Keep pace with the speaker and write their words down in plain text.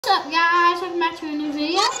up, guys? Welcome back to a new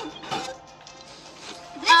video. This is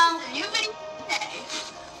a new video today.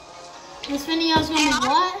 This video is gonna be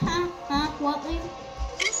what? What, Liam?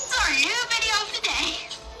 This is our new video today.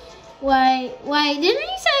 Wait, didn't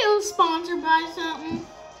he say it was sponsored by something?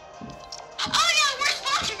 Oh yeah, we're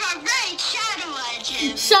sponsored by Raid Shadow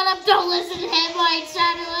Legends. Shut up, don't listen to him. Like,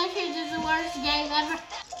 Shadow Legends is the worst game ever.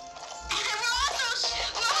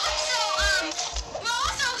 We're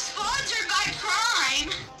also sponsored by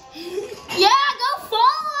Prime. Yeah, go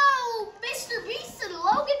follow Mr. Beast and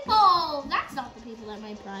Logan Paul. That's not the people that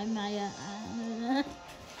made Prime. Paul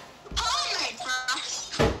made Prime.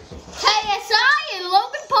 KSI and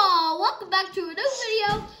Logan Paul. Welcome back to a new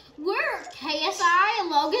video. We're KSI and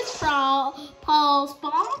Logan Paul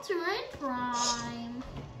sponsoring Prime.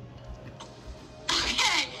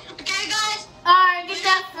 Okay, guys. Alright, get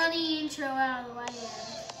that funny intro out of the way.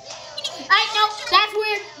 No, that's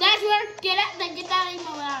weird. Get that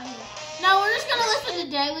emo out of here. No, we're just gonna listen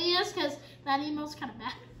to Dailies because that emo's kind of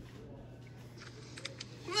bad.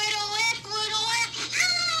 Little lip.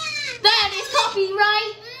 That is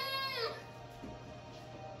copyright.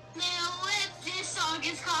 Little lip, this song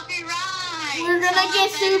is copyright. We're gonna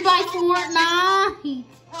get sued by Fortnite.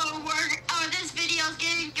 This video's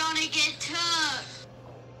gonna get took.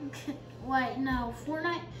 Wait, no,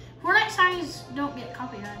 Fortnite songs don't get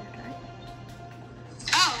copyrighted, right?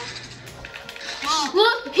 Oh. Well,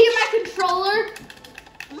 Look, hear my controller.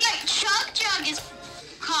 wait, Chug Jug is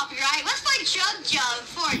copyright. Let's play Chug Jug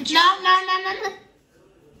for a Jug. No.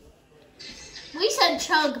 We said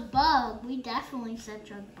Chug Bug. We definitely said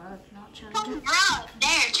Chug Bug, not Chug Chug Jug. Rug.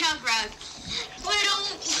 There, Chug Rug. Little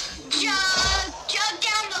Chug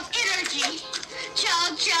down the energy.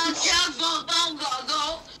 Chug,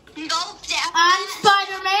 go down. I'm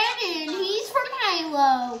Spider-Man and he's from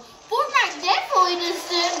Halo. Fortnite definitely just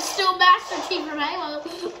still Master Chief from Halo.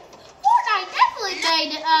 Fortnite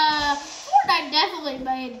definitely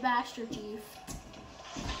made Master Chief.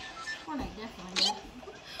 Fortnite definitely did.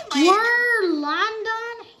 We're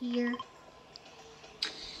London here.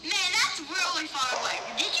 Man, that's really far away.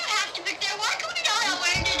 Did you have to pick there? Why couldn't we not have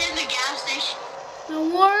landed in the gas station?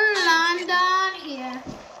 We're London here.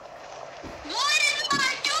 What did I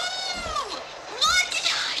do?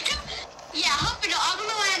 Yeah, I'm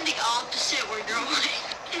gonna land the opposite where you're going.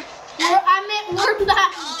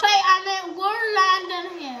 We're London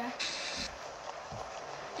here.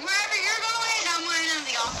 Wherever you're gonna land, I'm landing in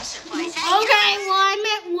the opposite place. Hey, Okay, well I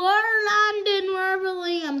meant we're London wherever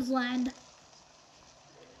Liam's land.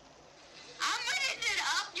 I'm landing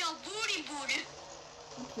up your booty.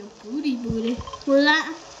 Up your booty. We're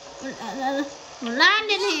landing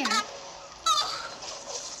here. Oh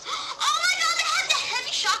my god, they have the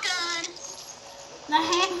heavy shotgun.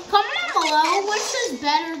 Comment down below, which is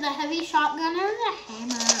better, the heavy shotgun or the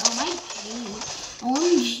hammer? Oh my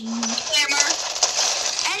OMG. Hammer.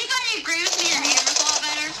 Anybody agree with me that hammer's a lot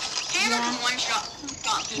better? Hammer can one shot.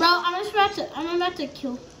 Bro, I'm about to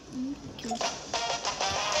kill.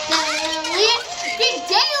 Get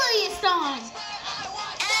Dailiest on.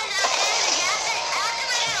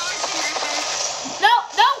 No,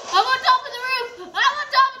 I'm on top of the roof. What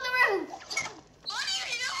are you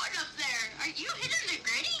doing up there? Are you hitting the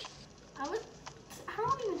gritty? I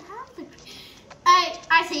don't even have the. Hey,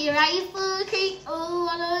 I see you right, you fool creep. Oh,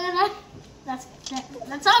 that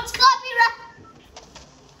sounds copyright.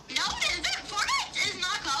 No, it isn't. Fortnite is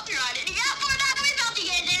not copyrighted. Yeah, Fortnite, we about to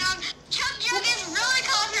get down. Chug Jug is really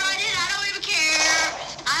copyrighted. I don't even care.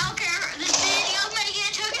 I don't care. This video may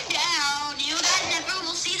get taken down. You guys never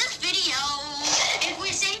will see this video if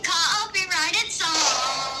we sing copyrighted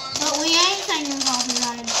songs. But we ain't singing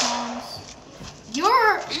copyrighted songs.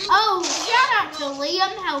 Shout out to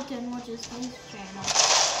Liam Helton, which is his channel.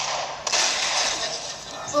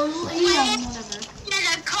 Or Liam, whatever. And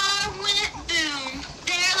a car went boom.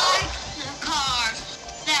 They're like the car.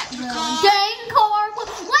 That car. Dang car.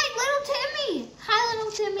 Wait, little Timmy. Hi,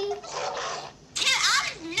 little Timmy.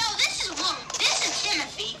 No, this is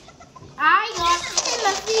Timothy. I got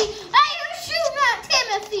Timothy. Hey, who's shooting at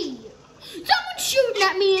Timothy? Someone's shooting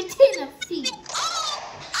at me and Timothy. Oh,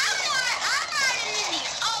 I'm riding in the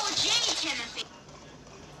OG Timothy.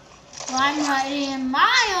 Well, I'm riding in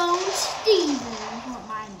my own Steven. What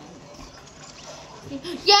my name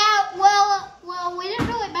is. Yeah, well, we didn't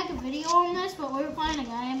really make a video on this, but we were playing a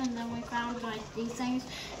game and then we found like these things.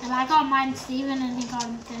 And I called mine Steven and he called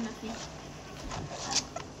him Timothy.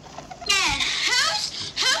 Man, who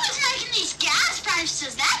is making these gas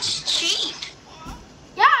prices? That's cheap.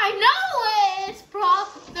 Yeah, I know it.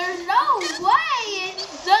 There's no way.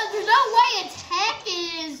 There's no way a tech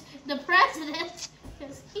is the president.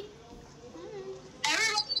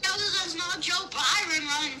 Everybody Joe Byron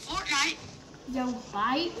running Fortnite. Joe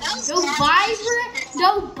Byron? Joe Byron?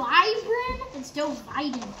 Joe Byron? It's Joe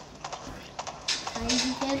Biden.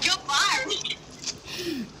 Crazy kid. Joe Byron.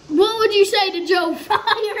 What would you say to Joe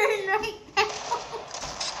Byron right now?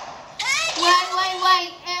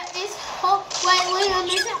 Wait. Liam,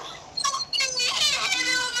 is it?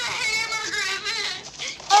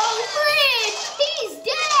 Oh, Chris! He's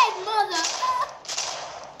dead, mother!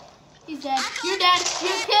 He's dead. You're dead.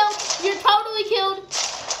 You're killed. You're totally killed.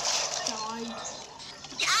 Died.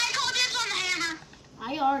 Yeah, I called dibs on the hammer.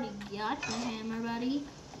 I already got the hammer, buddy.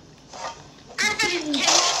 Griffin,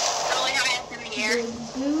 really high up in the air. Big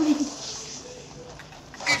booty.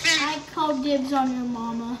 Griffin, I called dibs on your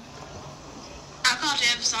mama. I called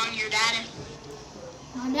dibs on your daddy.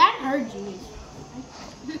 My dad heard you.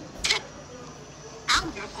 I'm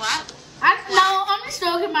gonna clap. No, I'm just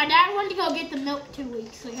joking. My dad wanted to go get the milk 2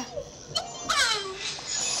 weeks ago.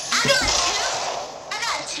 I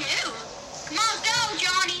got two. Come on, go,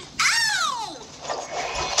 Johnny. Ow!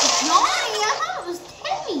 Johnny, I thought it was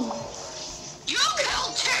Timmy. You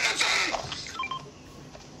killed Timothy!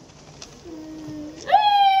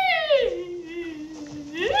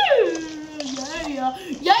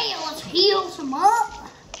 Yeah, let's heal some up.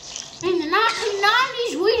 In the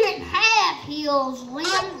 1990s, we didn't have heals,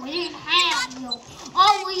 Liam. We didn't have heals.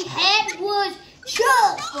 All we had was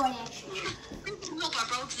chug fresh. Look, I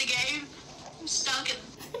broke the game. I'm stuck in...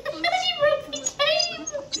 You broke the game.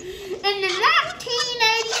 In the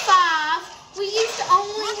 1985, we used to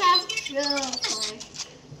only have chug fresh.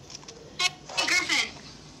 Hey, Griffin.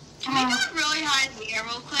 Can we go really high in the air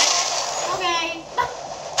real quick? Okay.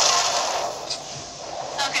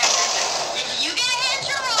 Okay, Griffin. If you get against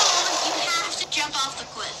your rule, you have to jump off the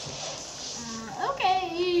cliff.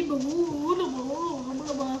 Okay.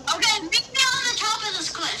 Okay, meet me on the top of this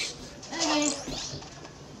cliff. Okay.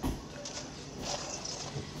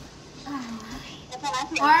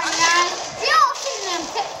 Alright, guys. Y'all seen them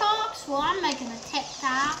TikToks? Well, I'm making a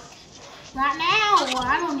TikTok right now. Well,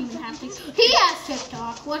 I don't even have to. He has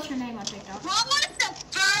TikTok. What's your name on TikTok? What was the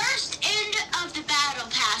first end of the battle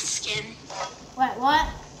pass skin? Wait, what?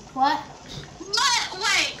 What?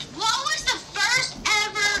 Wait, what was the first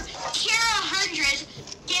ever tier 100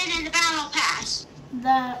 skin in the battle pass? A,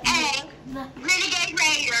 Renegade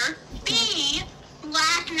Raider, B,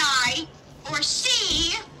 Black Knight, or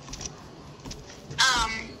C,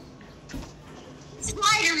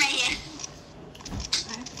 Spider-Man.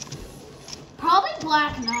 Probably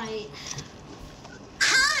Black Knight.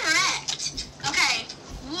 Correct. Okay,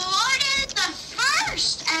 what is the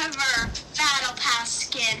first ever battle pass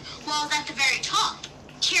skin? Well, it's at the very top,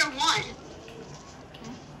 tier 1.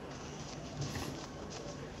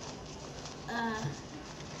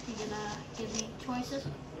 You gonna give me choices?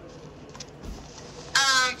 A,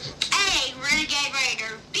 Renegade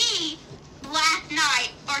Raider, B, Black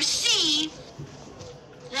Knight, or C,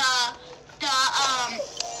 hey,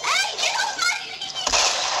 get off my,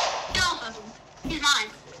 get off of him, he's mine.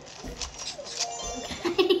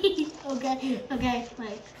 Okay,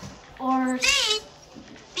 wait. Or C,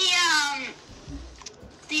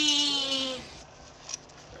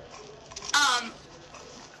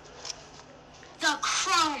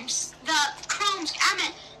 I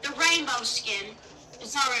meant the rainbow skin.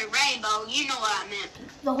 It's not really rainbow, you know what I meant.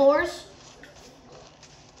 the horse?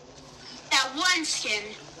 That one skin.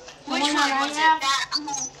 The Which one one that I was have? it? That,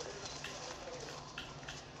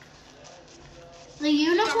 The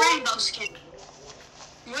unicorn? the rainbow skin.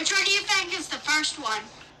 Which one do you think is the first one?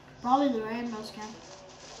 Probably the rainbow skin.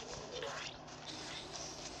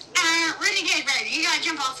 Renegade Raider, you gotta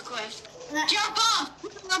jump off the cliff. Jump off!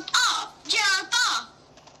 Jump off! Jump off!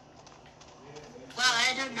 Well,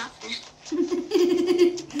 I did nothing.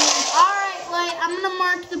 Alright, wait, I'm gonna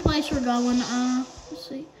mark the place we're going. Let's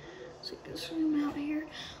see. Let's zoom out here.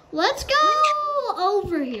 Let's go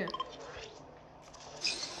over here.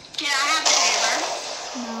 Can I have the hammer?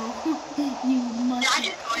 No.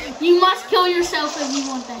 You must kill yourself if you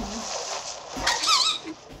want that.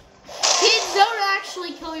 Kids, don't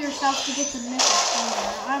actually kill yourself to get the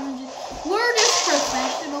mission. We're just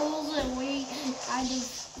professionals and I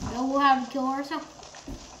just know how to kill ourselves.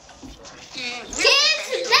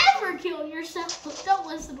 Kids, never kill yourself. Don't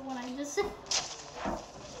listen to what I just said.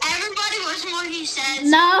 Everybody listen what he says.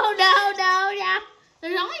 No.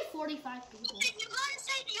 There's only 45 people. You gotta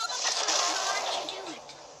say the opposite. Why did you do it?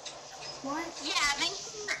 What? Yeah, make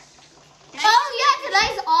sure. Oh yeah,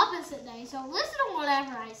 today's opposite day, so listen to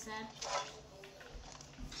whatever I said.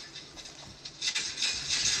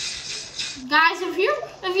 Guys, if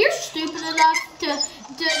you're stupid enough to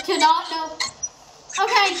not know,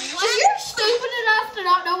 okay, if you're stupid enough to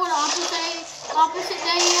not know what opposite opposite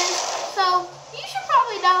day is. So you should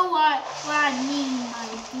probably know what I mean when I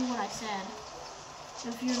do what I said.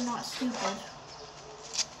 If you're not stupid.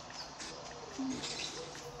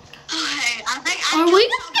 Okay, I think Are we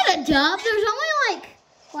gonna get a dub? There's only like,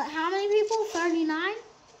 what, how many people? 39?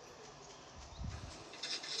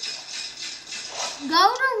 Go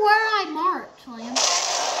to where I marked, Liam.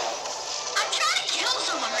 I'm trying to kill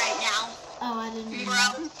someone right now. Oh, I didn't know.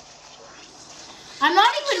 Bro. I'm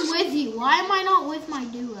not even with you. Why am I not with my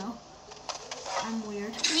duo? I'm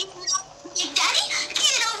weird. Big Daddy?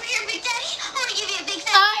 Get over here, Big Daddy. I want to give you a big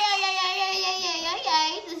fat... Yeah.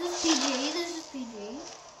 This is PG. This is PG.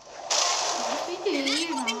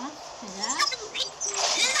 You're not. Say that.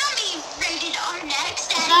 This is not me rated R next,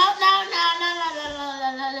 Daddy.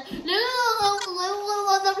 No.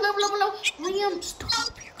 Liam, stop.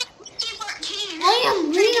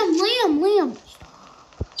 Liam.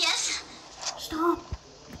 Yes? Stop.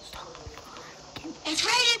 It's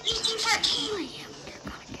rated PG-13.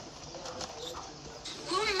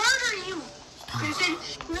 We'll murder you. Griffin,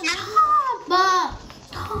 Stop.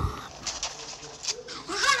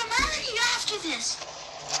 we're gonna murder you after this.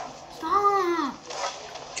 Stop.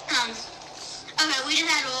 Okay, we just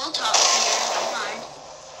had a little talk here. I'm fine.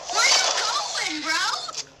 Where are you going, bro?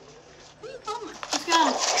 Where are you going? Let's go.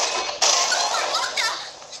 What the?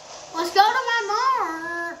 Let's go to my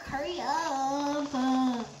mark. Hurry up.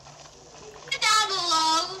 Down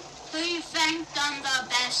below, who you think done the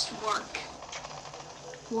best work?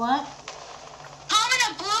 What? Comment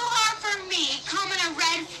a blue heart for me. Comment a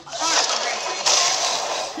red heart for Griffin.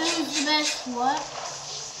 Who's the best what?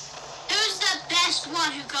 Who's the best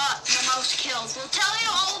one who got the most kills? We'll tell you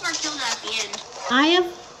all of our kills at the end. I have.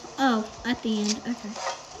 Oh, at the end. Okay.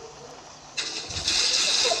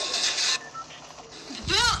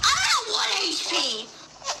 Boo, I'm at 1 HP.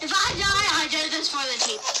 If I die, I do this for the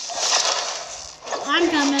team. I'm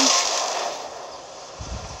coming.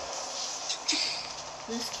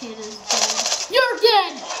 This kid is dead. You're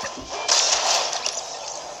dead!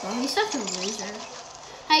 Well, he's such a loser.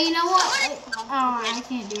 Hey, you know what? Oh, I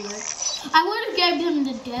can't do this. I would have gave him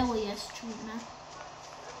the deadliest treatment.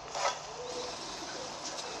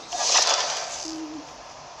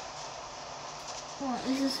 What,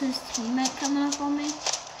 is this his teammate coming up on me?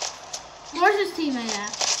 Where's his teammate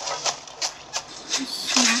at? Just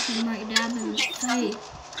smack him right down in his face.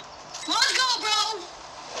 Let's go, bro.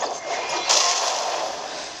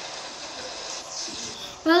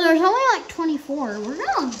 Well, there's only like 24. We're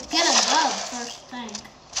gonna get a dub first thing.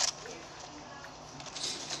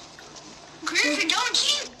 Griffin, don't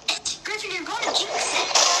jinx it. Griffin, you're going to jinx it.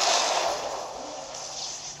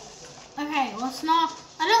 Okay, let's not.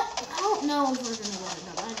 I don't know if we're gonna win a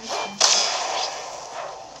dub. I just think so.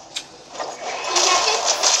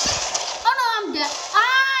 Oh no, I'm dead.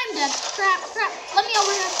 I'm dead. Crap. Let me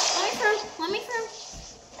over here. Let me through.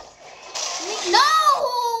 No!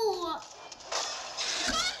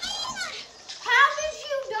 How did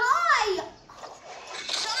you die?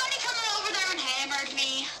 Somebody coming over there and hammered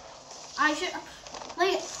me. I should.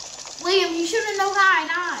 Liam, you should have known how I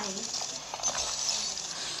died.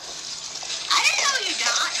 I didn't know you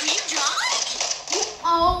died. Are you died?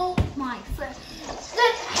 Oh my friend.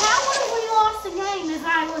 Then how would have we lost the game if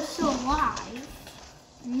I was still alive?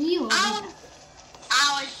 You. I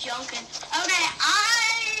was joking. Okay,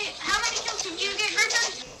 how many kills did you get,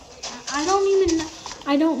 Griffin? I don't even know.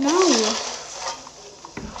 I don't know. Okay,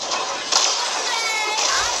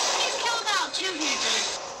 I think you killed about 2 people.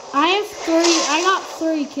 I have 3. I got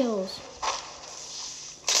 3 kills.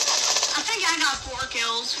 I think I got 4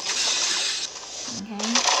 kills. Okay.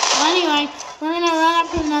 Well, anyway, we're gonna run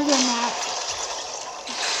up to another match.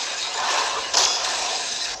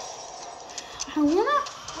 I wanna.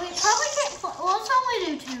 We probably can't. Well, let's only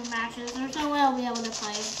do 2 matches. There's no way I'll be able to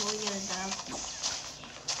play until we get a dub.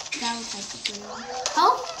 That would take too long.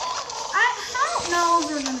 Oh, I don't know if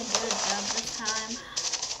we're gonna get a dub this time.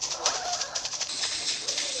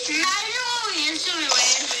 Imagine when we instantly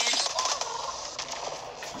land, man.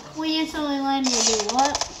 We instantly land. We do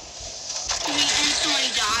what? We instantly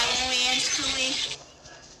die and we instantly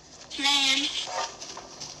land.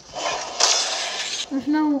 There's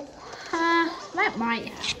no. That might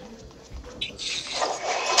happen. I'm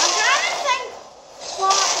trying to think.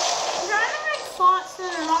 I'm trying to make thoughts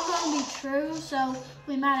that are not going to be true, so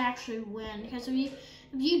we might actually win. Because if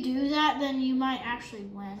you do that, then you might actually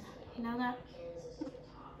win. You know that?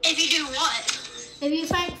 If you do what? If you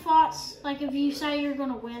think thoughts, like if you say you're going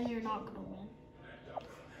to win, you're not going to win.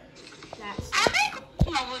 That's I think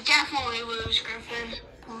we'll definitely lose, Griffin.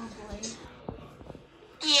 probably.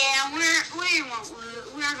 Yeah, we won't lose.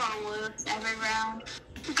 We're gonna lose every round.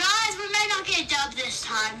 Guys, we may not get a dub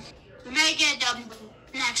time. Make it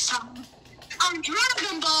next time. On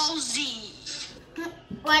Dragon Ball Z.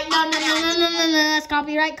 Wait, no, that's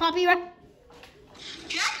copyright. Dragon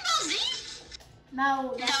Ball Z?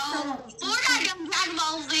 No, that's No, Fortnite on Dragon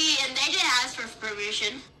Ball Z, and they didn't ask for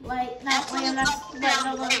permission. Wait, no, Liam,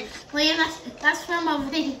 that's from a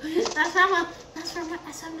video. That's from an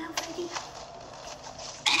SML video.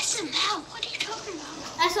 SML? What are you talking about?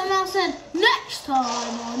 SML said next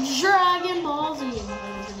time on Dragon Ball Z.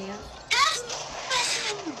 That's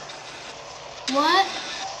SML. What?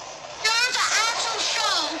 There's an actual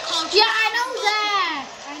show called... Yeah, I know that.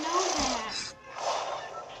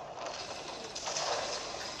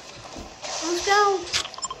 Let's go.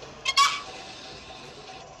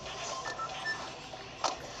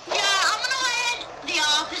 Yeah, I'm gonna land the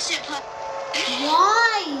opposite place.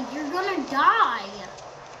 Why? You're gonna die.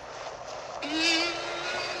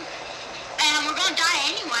 And we're gonna die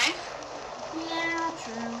anyway. Yeah,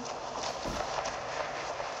 true.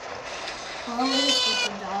 Probably a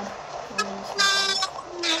stupid job.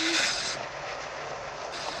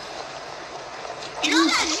 You know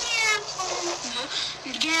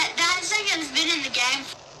that that second has been in the game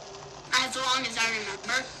as long as I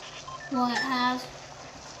remember. What has?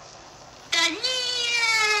 The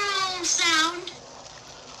near sound.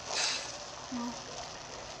 No.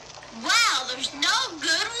 Wow, there's no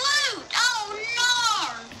good loot. Oh no!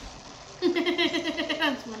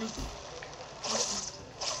 That's funny.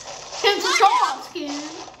 Hit your shots, kid.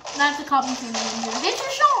 That's a copy from Ninja. Hit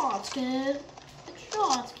your shots, kid. Hit your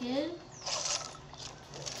shots, kid.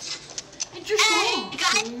 Hit your Hey, shots,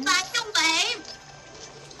 guys, kid. by the way.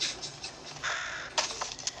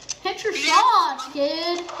 Hit your shots,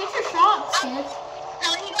 kid. Hit your shots, kid.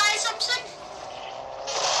 Tell you guys something.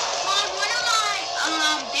 On one of my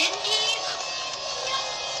bindies.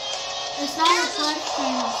 It's not a Flex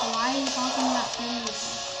channel, so why are you talking about things?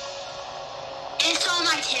 It's on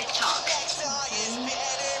my TikTok.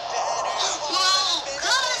 Well,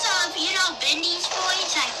 because of, Bendy's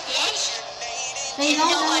voice like this. They don't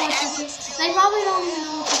know what TikTok. They probably don't even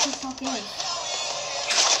know what TikTok is.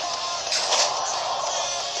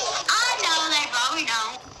 I know they probably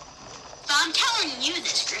don't. But I'm telling you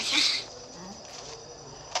this, Griffin.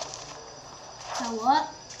 So what?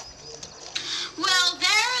 Well,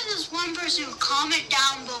 there is this one person who commented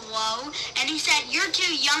down below, and he said, you're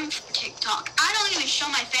too young for TikTok. I don't even show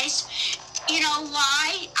my face. You know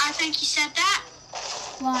why I think he said that?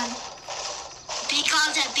 Why?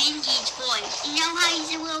 Because of Benji's voice. You know how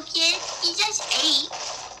he's a little kid? He's just 8.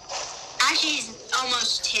 Actually, he's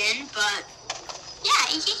almost 10, but yeah,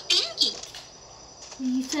 he's just Benji.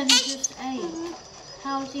 You said he's just 8.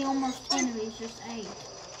 How is he almost 10 if he's just 8?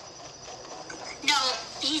 No,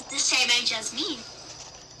 he's the same age as me.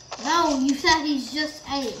 No, you said he's just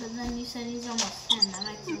 8, but then you said he's almost 10. That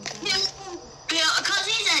makes no sense. Because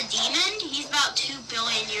he's a demon, he's about 2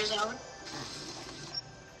 billion years old.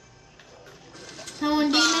 So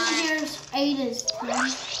when demon hears 8 is 10.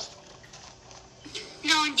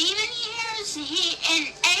 No, in demon years,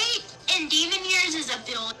 in demon years is a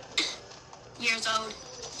billion years old.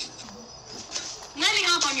 Let me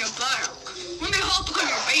hop on your back. Let me hop on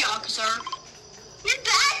your back, sir. Get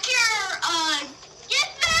back here, get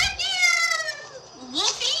back here!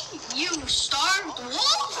 Wolfie, you starved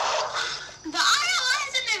wolf? The idol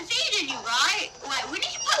hasn't been feeding you, right? Wait, we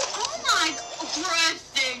need to put, oh my,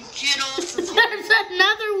 Griffin, get off the There's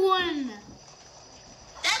another one!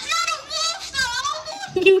 That's not a wolf,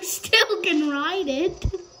 though! You still can ride it.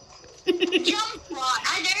 Jump twice.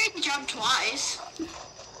 I dare you to jump twice.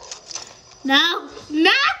 No.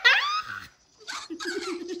 No!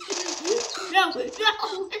 No.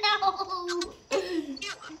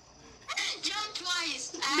 Jump twice.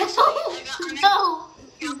 No. Actually,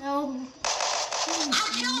 No.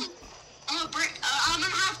 I'm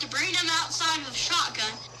gonna have to bring them outside with a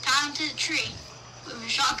shotgun. Tie them to the tree with a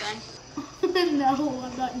shotgun. No,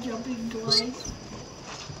 I'm not jumping twice.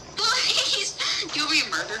 Please, do you want me to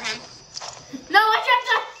murder him? No, I jumped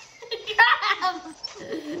on crap.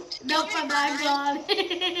 Nope, I'm not gone.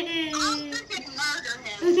 I'm gonna murder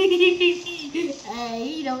him.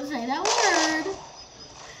 Hey, don't say that word.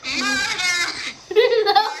 Murder!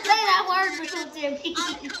 Don't say that word, Little Timmy.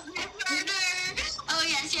 I'm gonna murder! Oh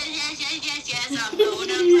yes, I'm going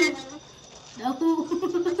to murder. No,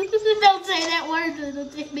 don't say that word, Little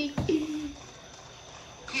Timmy.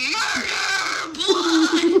 Murder!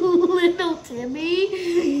 Blood! Little Timmy,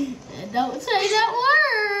 don't say that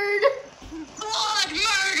word. Blood!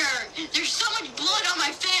 Murder! There's so much blood on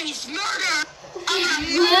my face! Murder! I'm gonna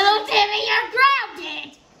murder! Little Timmy, you're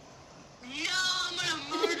grounded. No, I'm gonna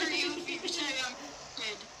murder you if you say I'm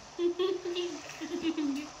dead.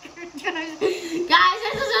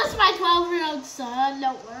 son.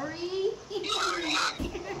 Don't worry.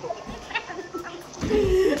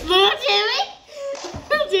 Little Timmy?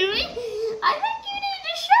 Little Timmy? I think you need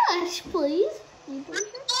to shush, please.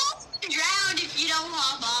 Drowned if you don't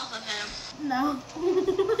hop off of him. No.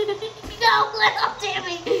 No, Little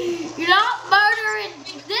Timmy. You're not murdering.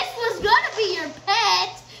 This was going to be your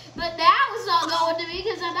pet, but now it's not going to be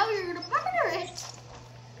because I know you're going to murder it.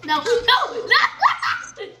 No, no, no. Little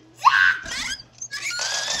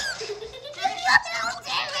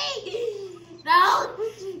Timmy. No,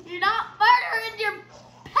 you're not murdering your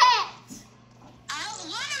pet. I don't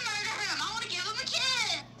want to murder him. I want to give him a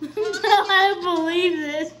kiss. No, I don't believe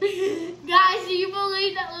this. Guys, do you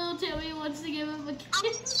believe that Little Timmy wants to give him a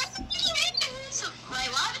kiss? Wait,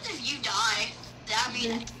 what happens if you die? That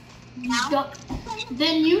mean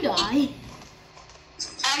Then you die.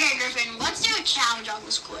 Okay, Griffin, let's do a challenge on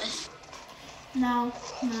this quiz. No.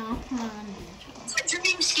 What's a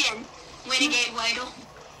dream skin? Renegade Waddle.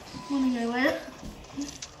 Renegade Waddle.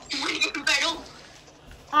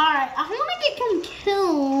 Alright, I want to get some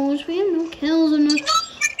kills. We have no kills in this. You know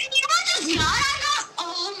what this guy I got?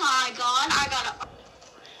 Oh my god, I got a...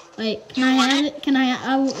 Wait, can I have it? Can I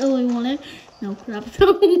really want it? No, crap. No.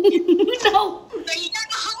 So you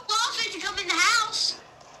gotta hop off it to come in the house.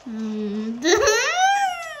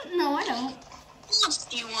 No, I don't.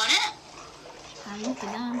 Do you want it? I want it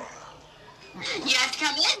done. You have to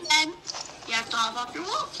come in then. You have to hop off your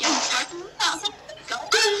wolf. You have to start from the house. Go.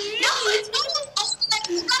 No, it's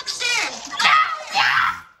upstairs. No!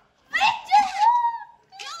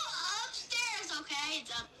 Go upstairs, okay?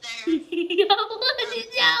 It's up there.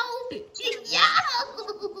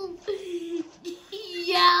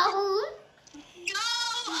 Yo! Go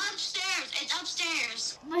upstairs. It's upstairs.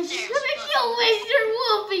 My stomach kill Mr.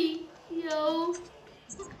 Wolfie. Yo.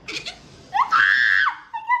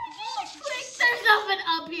 There's nothing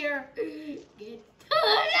up here. Get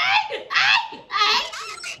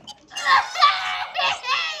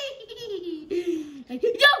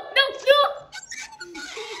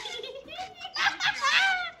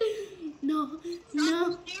No.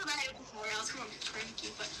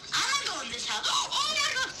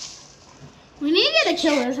 We need to get a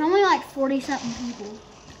killer. There's only like 40-something people.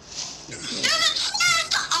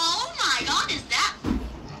 Oh my god,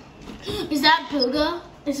 Is that Booga?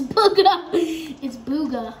 It's Booga. It's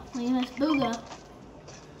Booga. Liam, it's Booga.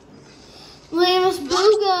 Liam, it's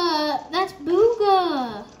Booga. That's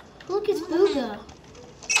Booga. Look, it's Booga.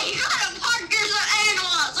 You gotta park your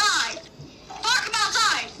animal outside. Park him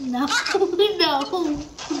outside. No.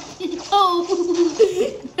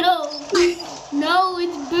 No,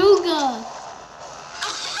 it's Booga.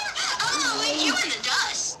 Oh, wait, you in the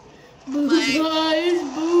dust. Booga is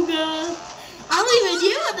Booga. I'm leaving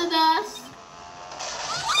you in the dust.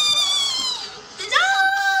 No!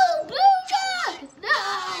 Booga! No!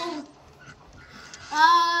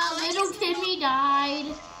 Little Timmy died.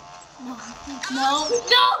 No.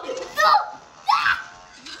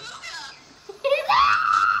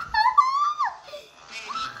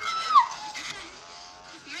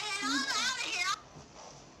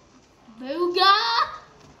 Booga!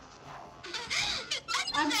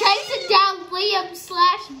 I'm chasing down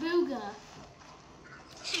Liam/Booga.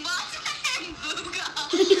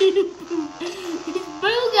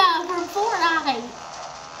 Booga from Fortnite.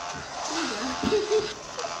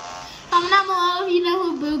 Comment down below if you know who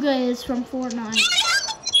Booga is from Fortnite.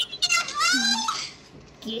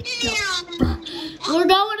 Get the We're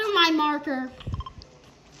going to my marker.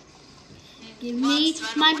 Give me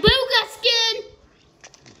my Booga skin.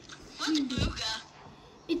 What's Booga?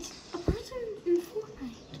 It's a person in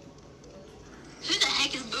Fortnite. Who the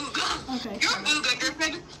heck is Booga? Okay. You're Booga,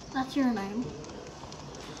 Griffin. That's your name.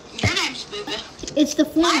 Your name's Booga. It's the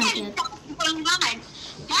My Fortnite name's kid.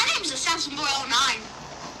 My name's Assassin Boy 09.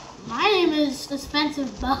 My name is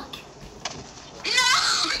Expensive Buck.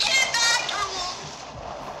 No! Get back,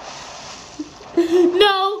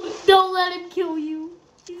 No, don't let him kill you.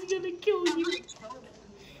 He's gonna kill you.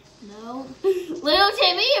 No. Little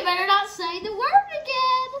Timmy, you better not say the word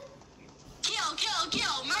again.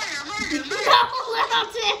 Kill. Murder. No, Little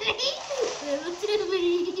Timmy.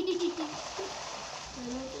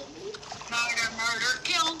 Murder.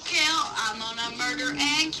 Kill. I'm gonna murder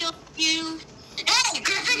and kill you. Hey,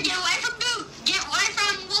 Griffin, get away from Boo. Get away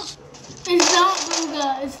from Wolf. It's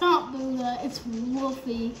not Booga. It's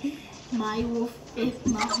Wolfie. My wolf is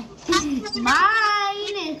mine.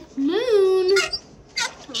 Mine is Moon.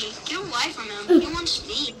 Get away from him. He wants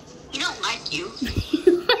me. He don't like you. He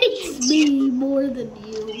likes me more than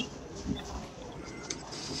you.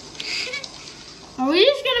 Are we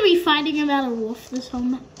just gonna be fighting about a wolf this whole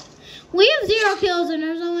night? We have 0 kills and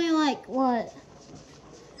there's only like, what,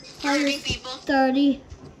 30 people. 30.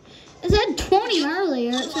 It said 20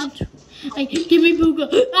 earlier. It said, like, give me Booga.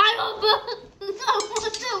 I want the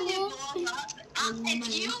wolf.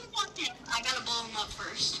 If you want him, I gotta blow him up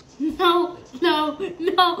first. No.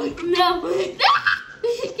 Get back here.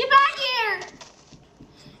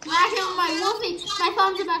 Get back here with my wolfie. My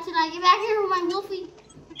phone's about to die. Get back here with my wolfie.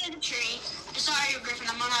 In the tree. Sorry, Griffin,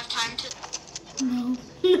 I'm gonna have time to. No.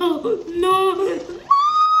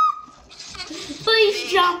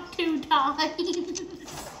 Please jump 2 times.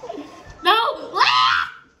 No.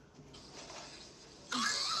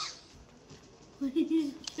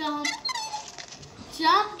 Please jump.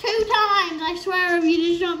 Jump 2 times. I swear if you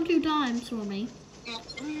just jump 2 times for me.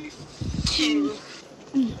 2.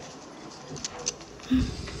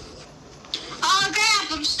 Oh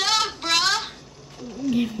crap, I'm stuck, bruh.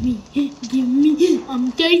 Give me.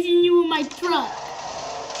 I'm chasing you with my truck.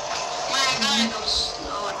 I gotta go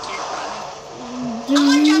slow, I can't run. If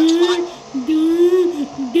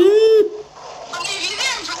you get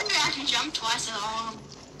in front of me, I can jump twice at all.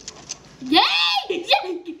 Yay!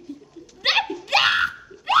 Sorry,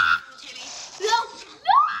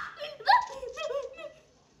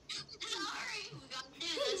 we gotta do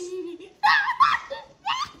this.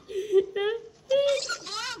 It's a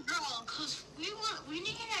boy or girl, cause we need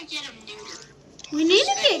to get him neutered. We need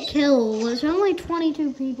to get killed. There's only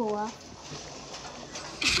 22 people left.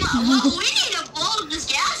 Well, we need to blow this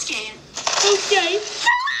gas can. Okay.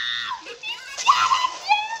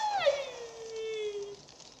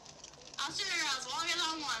 I'll sit here as long as I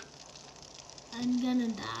want. I'm gonna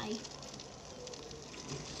die.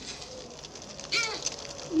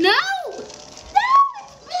 No!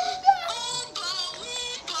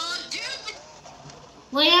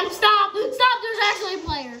 Liam, stop! Stop! There's actually a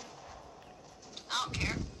player. I don't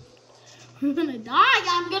care. We're gonna die.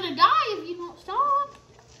 I'm gonna die if you don't stop.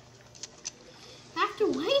 Have to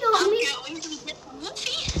wait on me. I'm going to get the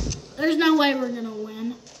wolfie. There's no way we're gonna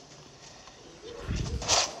win.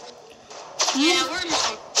 Yeah,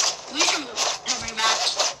 we should every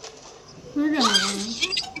match. We're gonna win.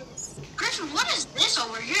 Griffin, what is this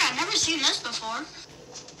over here? I've never seen this before.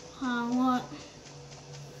 What?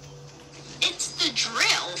 It's the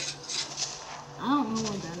drill. I don't know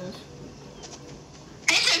what that is.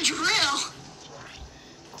 It's a drill.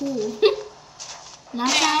 Cool. Not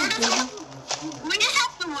that good. We just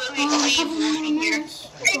have to leave A couple more Wolfie here. minutes.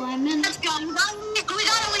 5 minutes. Let's go. We gotta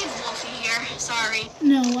leave Wolfie here. Sorry.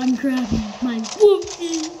 No, I'm grabbing my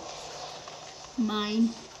wolfie.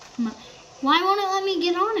 Mine. Why won't it let me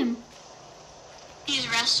get on him? He's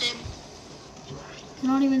rested. He's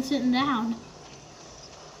not even sitting down.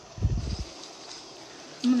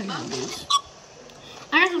 I'm gonna grab these.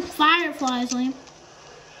 I got some fireflies, Liam.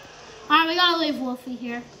 Alright, we gotta leave Wolfie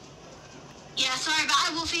here. Yeah, sorry.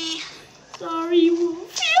 Bye, Wolfie. Sorry,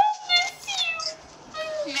 Wolfie. I miss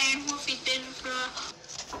you. Man, Wolfie's been for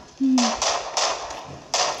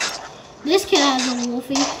This kid has a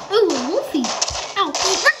Wolfie. Ooh, a Wolfie. Ow,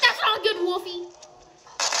 that's not a good Wolfie.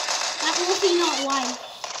 That Wolfie not white.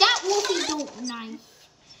 That Wolfie don't nice.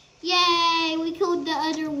 Yay, we killed the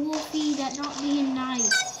other Wolfie that not being nice.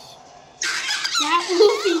 That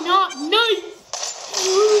Wolfie not nice.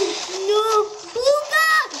 No, Booga!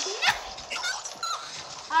 No.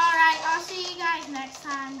 Alright, I'll see you guys next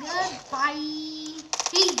time. Goodbye.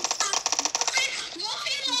 Peace.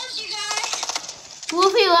 Wolfie loves you guys.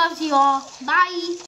 Wolfie loves you all. Bye.